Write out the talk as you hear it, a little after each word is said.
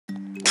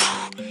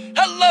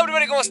Hello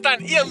everybody, ¿cómo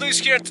están? Ian Luis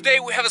here, and today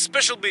we have a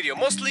special video,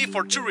 mostly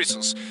for two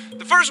reasons.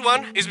 The first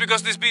one is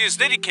because this video is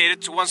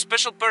dedicated to one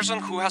special person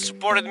who has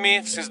supported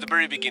me since the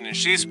very beginning.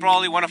 She is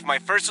probably one of my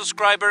first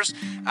subscribers,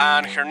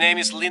 and her name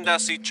is Linda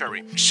C.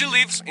 Cherry. She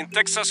lives in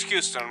Texas,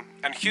 Houston,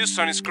 and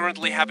Houston is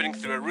currently happening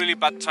through a really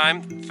bad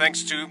time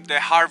thanks to the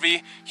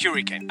Harvey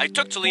hurricane. I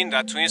talked to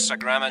Linda to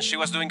Instagram and she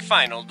was doing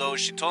fine, although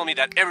she told me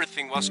that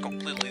everything was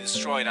completely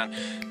destroyed and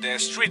the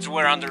streets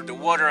were under the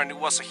water and it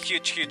was a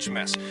huge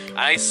mess.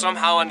 I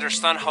somehow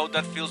understand how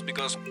that feels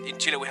because in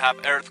Chile we have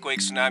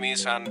earthquakes,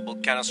 tsunamis and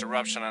volcanoes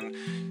eruption, and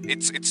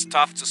it's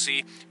tough to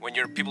see when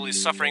your people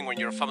is suffering, when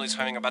your family is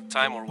having a bad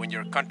time, or when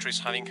your country is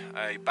having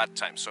a bad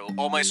time. So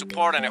all my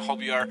support, and I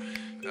hope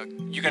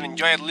you can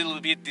enjoy a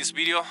little bit this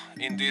video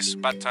in this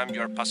bad time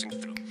you are passing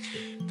through.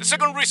 The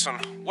second reason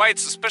why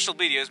it's a special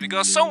video is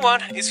because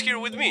someone is here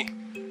with me.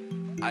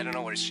 I don't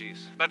know where she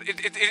is, but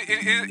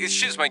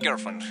she's my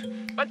girlfriend.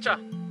 Pancha,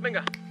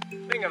 venga,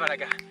 venga para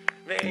acá,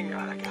 venga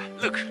para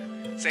acá. Look,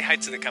 say hi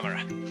to the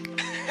camera.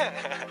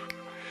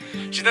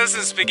 She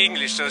doesn't speak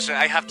English, so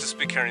I have to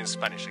speak her in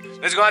Spanish.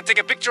 Let's go and take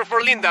a picture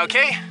for Linda,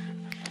 okay?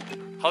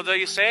 How do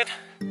you say it?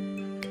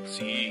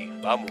 Sí,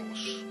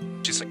 vamos.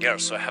 She's a girl,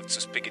 so I have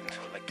to speak in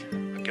like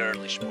a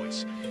girlish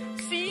voice.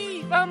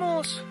 Sí,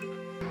 vamos.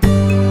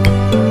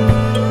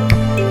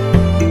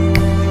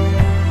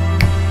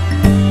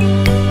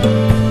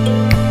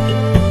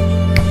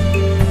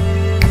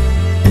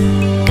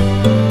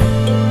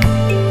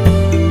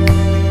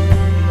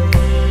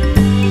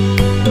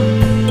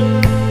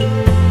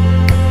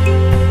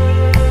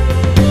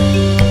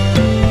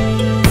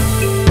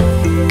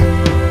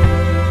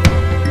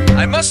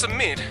 I must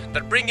admit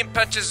that bringing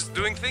Patches is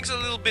doing things a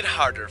little bit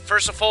harder.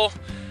 First of all,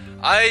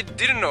 I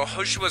didn't know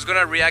how she was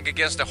gonna react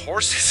against the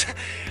horses.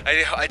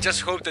 I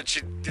just hope that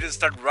she didn't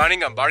start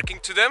running and barking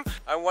to them.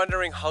 I'm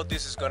wondering how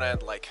this is gonna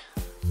end like.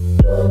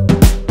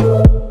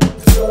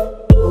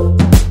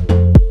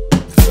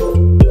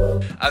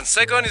 And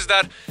second is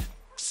that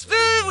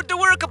there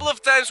were a couple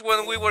of times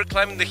when we were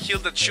climbing the hill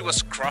that she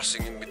was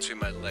crossing in between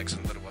my legs,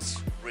 and that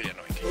was really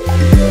annoying.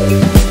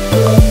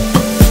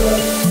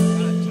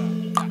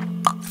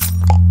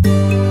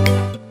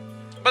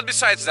 But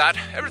besides that,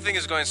 everything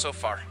is going so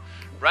far.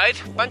 Right,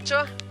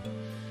 Pancha?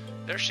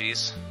 There she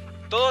is.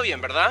 Todo bien,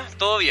 ¿verdad?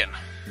 Todo bien.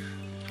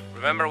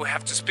 Remember, we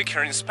have to speak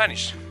her in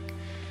Spanish.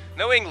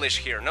 No English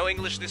here, no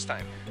English this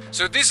time.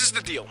 So this is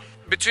the deal.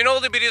 Between all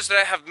the videos that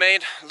I have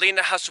made,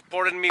 Linda has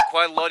supported me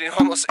quite a lot in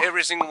almost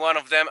every single one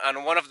of them,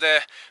 and one of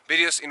the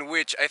videos in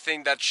which I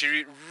think that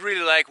she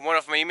really liked one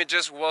of my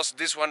images was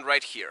this one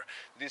right here.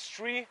 This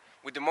tree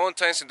with the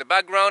mountains in the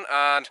background,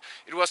 and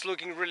it was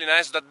looking really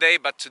nice that day,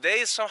 but today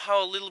is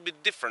somehow a little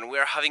bit different. We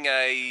are having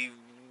a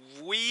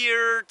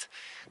weird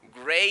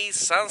gray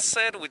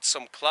sunset with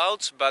some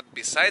clouds, but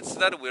besides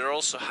that we're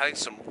also having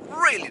some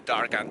really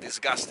dark and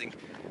disgusting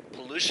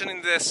pollution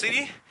in the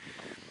city.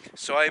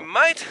 So I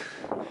might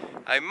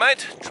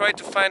try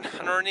to find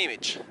another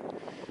image.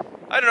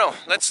 I don't know,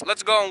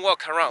 let's go and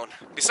walk around.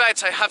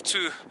 Besides, I have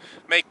to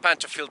make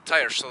Pancha feel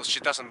tired so she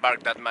doesn't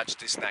bark that much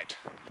this night.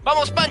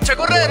 Vamos Pancha,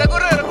 correr, a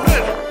correr, a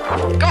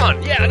correr! Come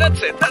on, yeah,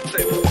 that's it, that's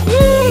it!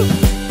 Woo!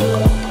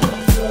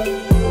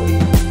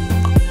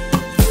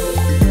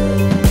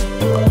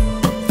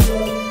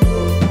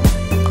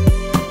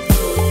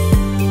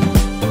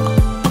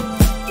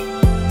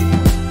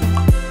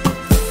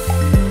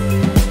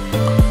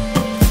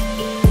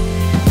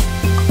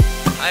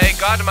 I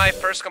got my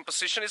first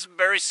composition. It's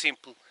very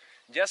simple.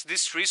 Just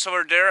these trees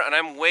over there, and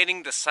I'm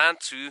waiting the sun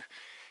to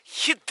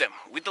hit them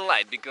with the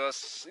light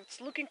because it's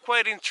looking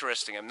quite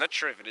interesting. I'm not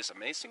sure if it is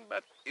amazing,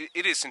 but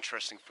it is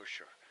interesting for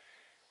sure.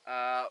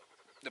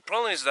 The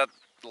problem is that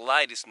the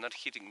light is not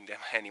hitting them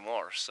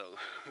anymore, so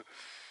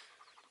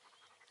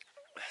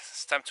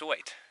it's time to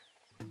wait.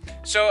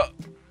 So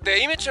the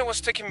image I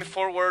was taking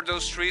before were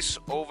those trees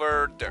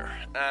over there,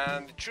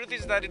 and the truth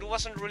is that it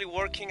wasn't really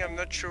working. I'm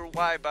not sure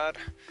why, but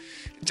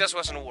it just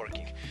wasn't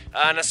working.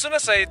 And as soon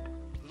as I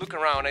look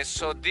around, I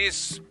saw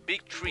this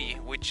big tree,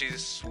 which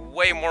is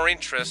way more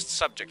interest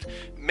subject.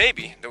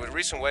 Maybe the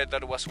reason why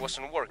that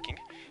wasn't working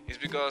is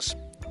because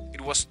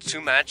it was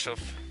too much of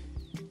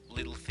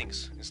little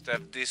things.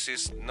 Instead, this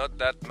is not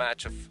that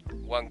much of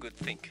one good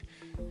thing.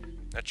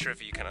 Not sure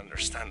if you can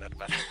understand that,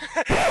 but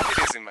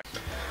it is in my...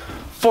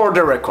 For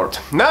the record,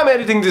 now I'm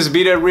editing this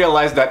video, I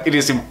realized that it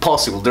is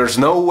impossible. There's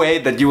no way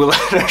that you will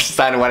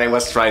understand what I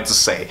was trying to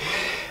say.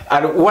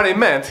 And what I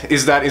meant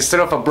is that instead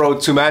of abroad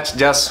too much,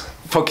 just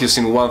focus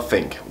in one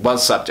thing, one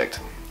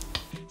subject.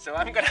 So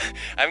I'm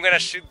gonna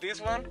shoot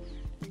this one.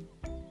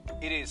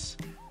 It is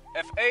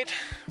f8,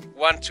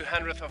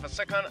 1/200th of a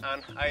second,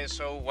 and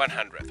ISO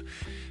 100.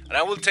 And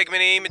I will take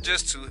many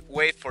images to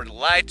wait for the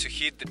light to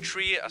hit the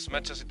tree as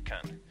much as it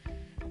can.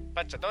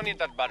 Pancha, don't eat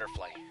that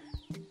butterfly.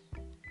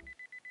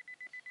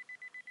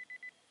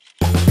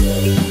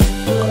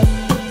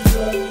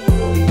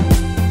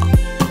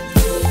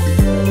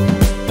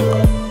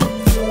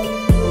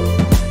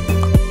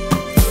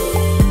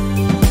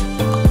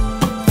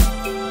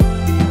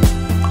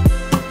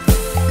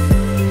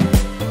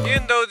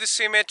 even though this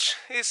image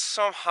is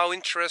somehow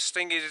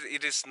interesting,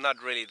 it is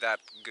not really that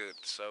good.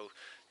 So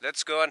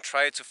let's go and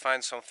try to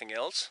find something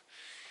else.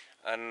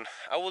 And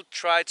I will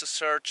try to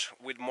search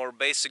with more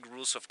basic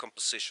rules of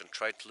composition,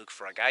 try to look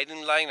for a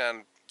guiding line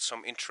and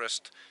some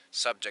interest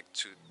subject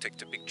to take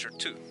the picture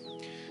too.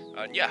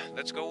 And yeah,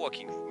 let's go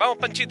walking. Vamos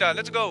Panchita,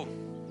 let's go!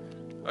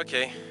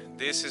 Okay,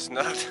 this is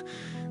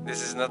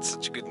not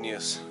such good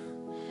news.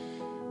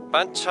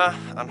 Pancha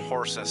and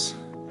horses.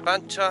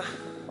 Pancha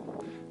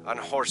and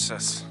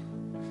horses.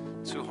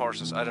 2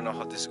 horses. I don't know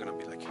how this is gonna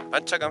be like.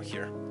 Pancha, come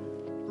here.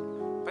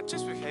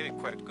 Pancha's behaving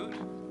quite good.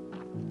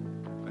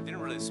 I didn't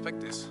really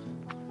expect this.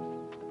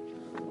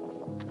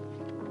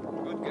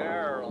 Good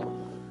girl.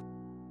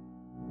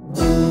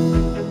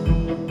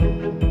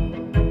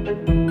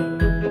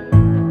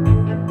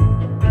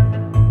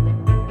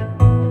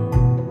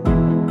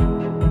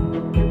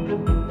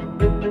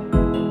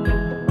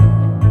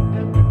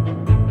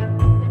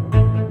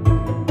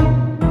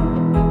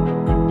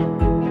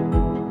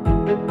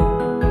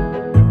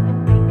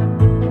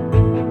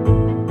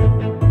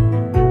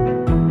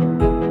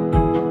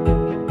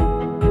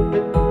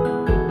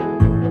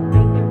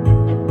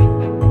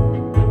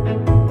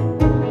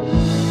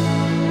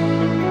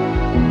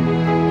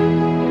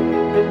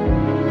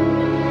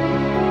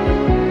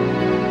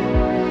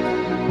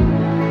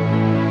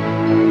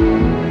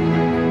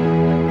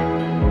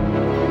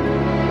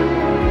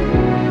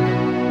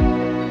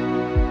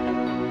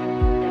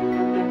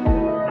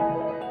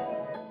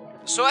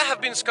 So I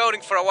have been scouting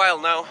for a while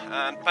now,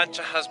 and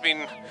Pancha has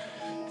been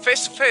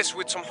face to face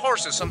with some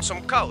horses and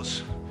some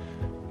cows,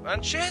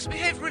 and she has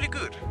behaved really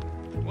good.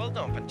 Well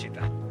done,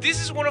 Panchita.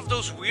 This is one of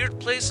those weird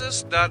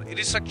places that it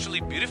is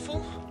actually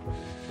beautiful,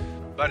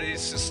 but it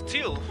is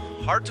still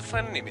hard to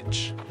find an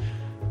image,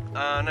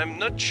 and I'm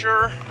not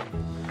sure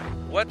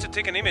what to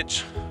take an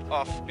image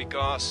of,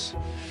 because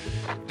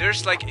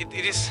there's like it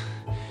is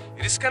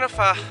kind of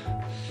a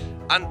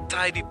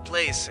untidy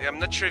place. I'm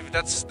not sure if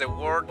that's the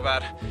word,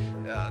 but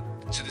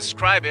to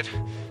describe it,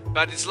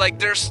 but it's like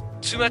there's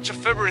too much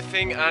of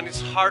everything, and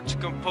it's hard to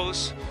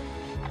compose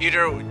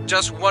either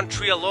just one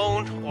tree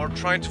alone or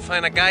trying to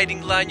find a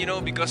guiding line, you know,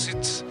 because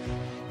it's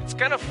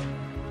kind of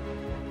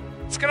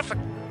a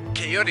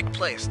chaotic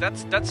place.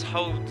 That's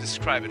how to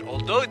describe it.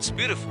 Although it's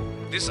beautiful,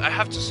 this I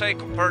have to say,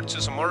 compared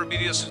to some other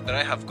videos that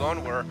I have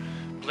gone where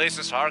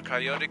places are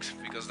chaotic,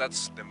 because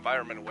that's the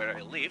environment where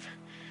I live.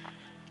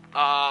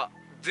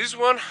 This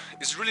one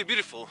is really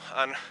beautiful.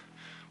 And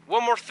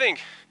one more thing,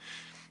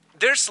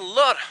 there's a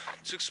lot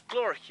to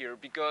explore here,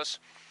 because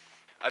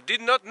I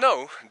did not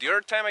know the other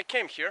time I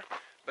came here,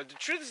 but the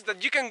truth is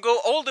that you can go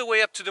all the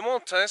way up to the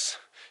mountains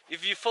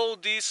if you follow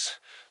these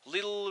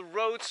little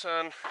roads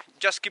and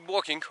just keep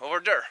walking over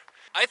there.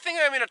 I think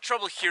I'm in a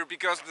trouble here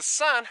because the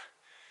sun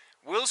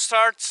will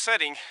start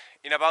setting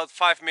in about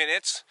 5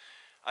 minutes,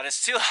 and I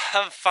still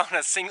haven't found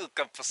a single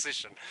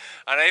composition,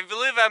 and I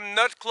believe I'm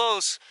not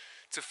close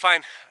to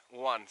find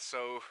one.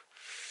 So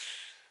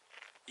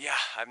yeah,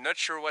 I'm not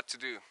sure what to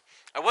do.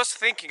 I was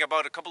thinking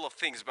about a couple of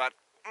things, but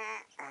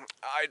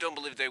I don't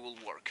believe they will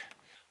work.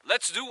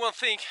 Let's do one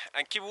thing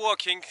and keep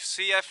walking,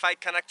 see if I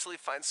can actually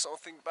find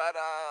something, but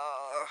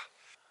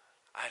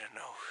I don't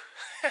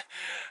know.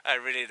 I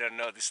really don't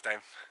know this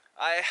time.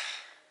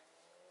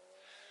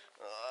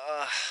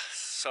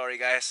 Sorry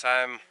guys,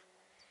 I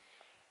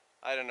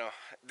don't know.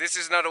 This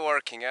is not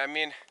working. I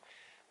mean,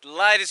 the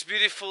light is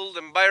beautiful, the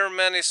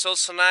environment is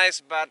also nice,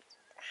 but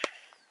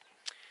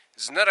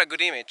it's not a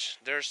good image.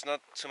 There's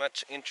not too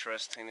much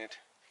interest in it.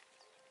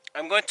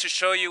 I'm going to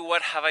show you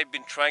what have I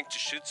been trying to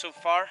shoot so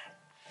far,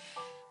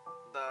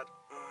 but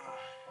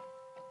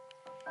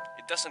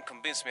it doesn't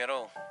convince me at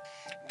all.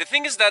 The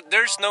thing is that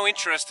there's no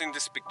interest in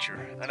this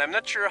picture, and I'm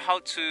not sure how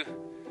to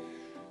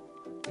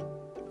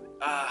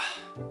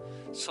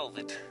solve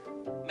it.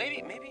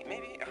 Maybe,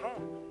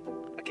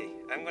 okay,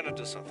 I'm gonna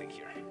do something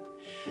here.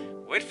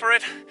 Wait for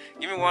it.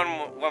 Give me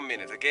one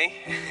minute, okay?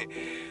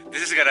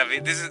 This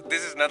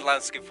is not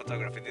landscape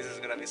photography. This is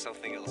gonna be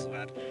something else,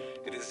 but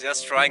it is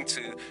just trying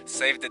to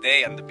save the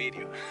day and the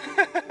video.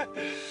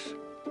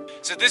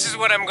 So this is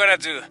what I'm gonna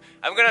do.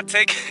 I'm gonna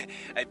take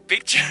a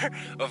picture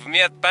of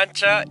me at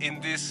Pancha in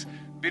this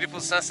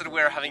beautiful sunset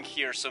we're having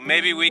here, so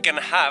maybe we can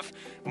have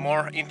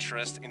more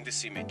interest in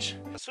this image.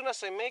 As soon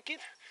as I make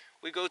it,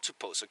 we go to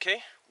pose,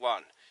 okay?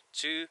 1,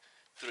 2,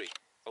 3.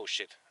 Oh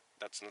shit,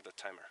 that's not the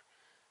timer.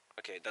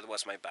 Okay, that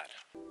was my bad.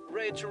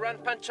 Ready to run,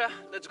 Pancha?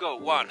 Let's go.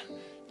 1,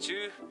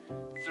 2,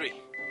 3.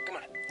 Come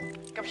on,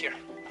 come here.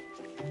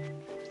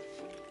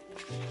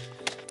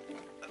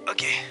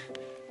 Okay,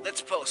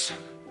 let's pose.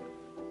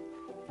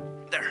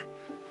 There.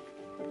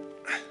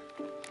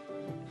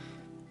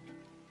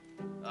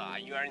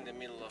 You are in the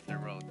middle of the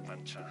road,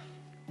 Pancha.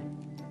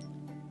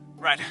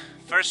 Right,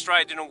 first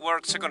try didn't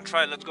work, second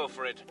try, let's go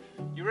for it.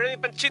 You ready,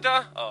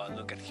 Panchita? Oh,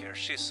 look at her,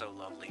 she's so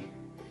lovely.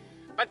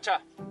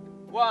 Pancha,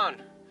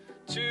 1,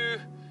 2,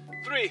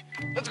 3,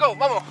 let's go,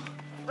 vamos!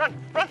 Run,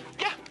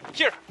 yeah,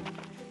 here!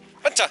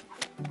 Pancha!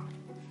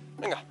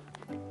 Venga!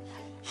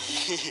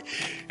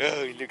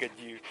 Oh, look at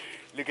you,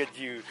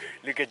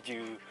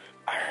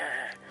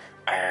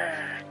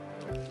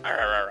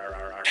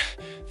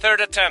 Third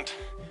attempt.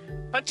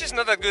 Panchi's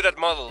not that good at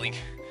modeling,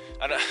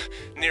 and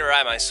neither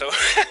am I, so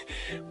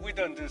we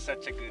don't do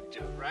such a good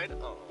job, right?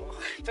 Oh,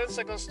 10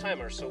 seconds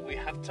timer, so we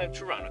have time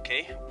to run,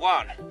 okay?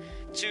 1,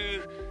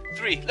 2,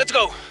 3, let's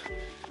go!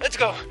 Let's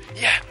go!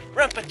 Yeah,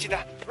 run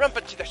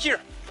Panchita, here,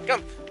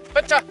 come!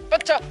 Pancha!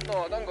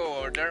 No, don't go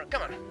over there,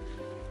 come on!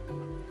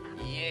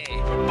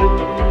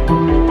 Yeah!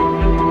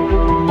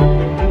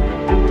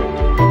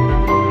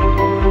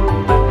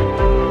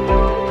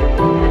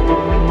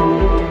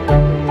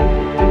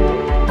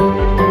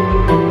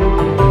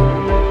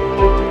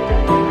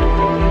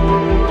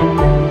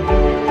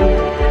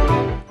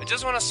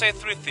 Say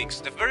 3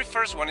 things. The very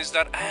first one is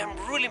that I am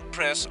really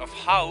impressed of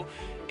how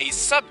a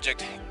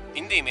subject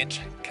in the image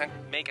can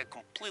make a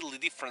completely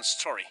different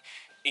story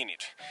in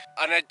it.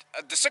 And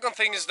the second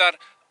thing is that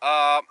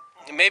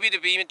maybe the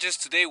images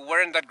today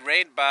weren't that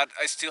great, but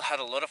I still had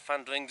a lot of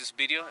fun doing this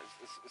video,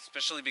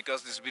 especially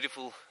because this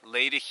beautiful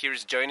lady here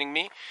is joining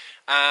me.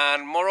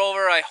 And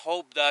moreover, I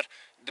hope that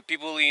the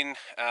people in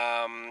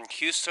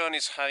Houston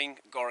is having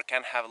or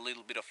can have a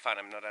little bit of fun.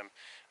 I'm not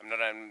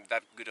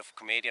that good of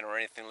comedian or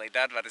anything like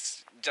that, but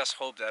it's just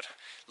hope that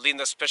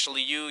Linda,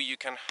 especially you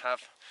can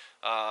have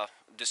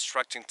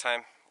distracting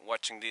time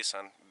watching this,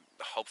 and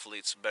hopefully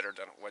it's better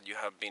than what you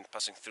have been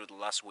passing through the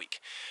last week.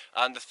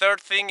 And the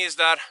third thing is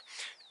that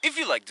if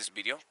you like this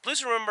video,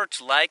 please remember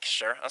to like,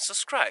 share and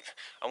subscribe.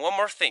 And one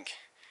more thing.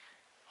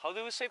 How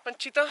do we say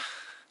Panchita?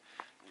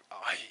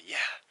 Oh yeah.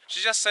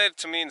 She just said it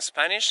to me in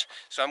Spanish,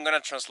 so I'm gonna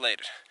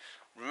translate it.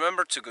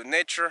 Remember to good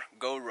nature,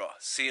 go raw.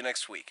 See you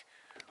next week.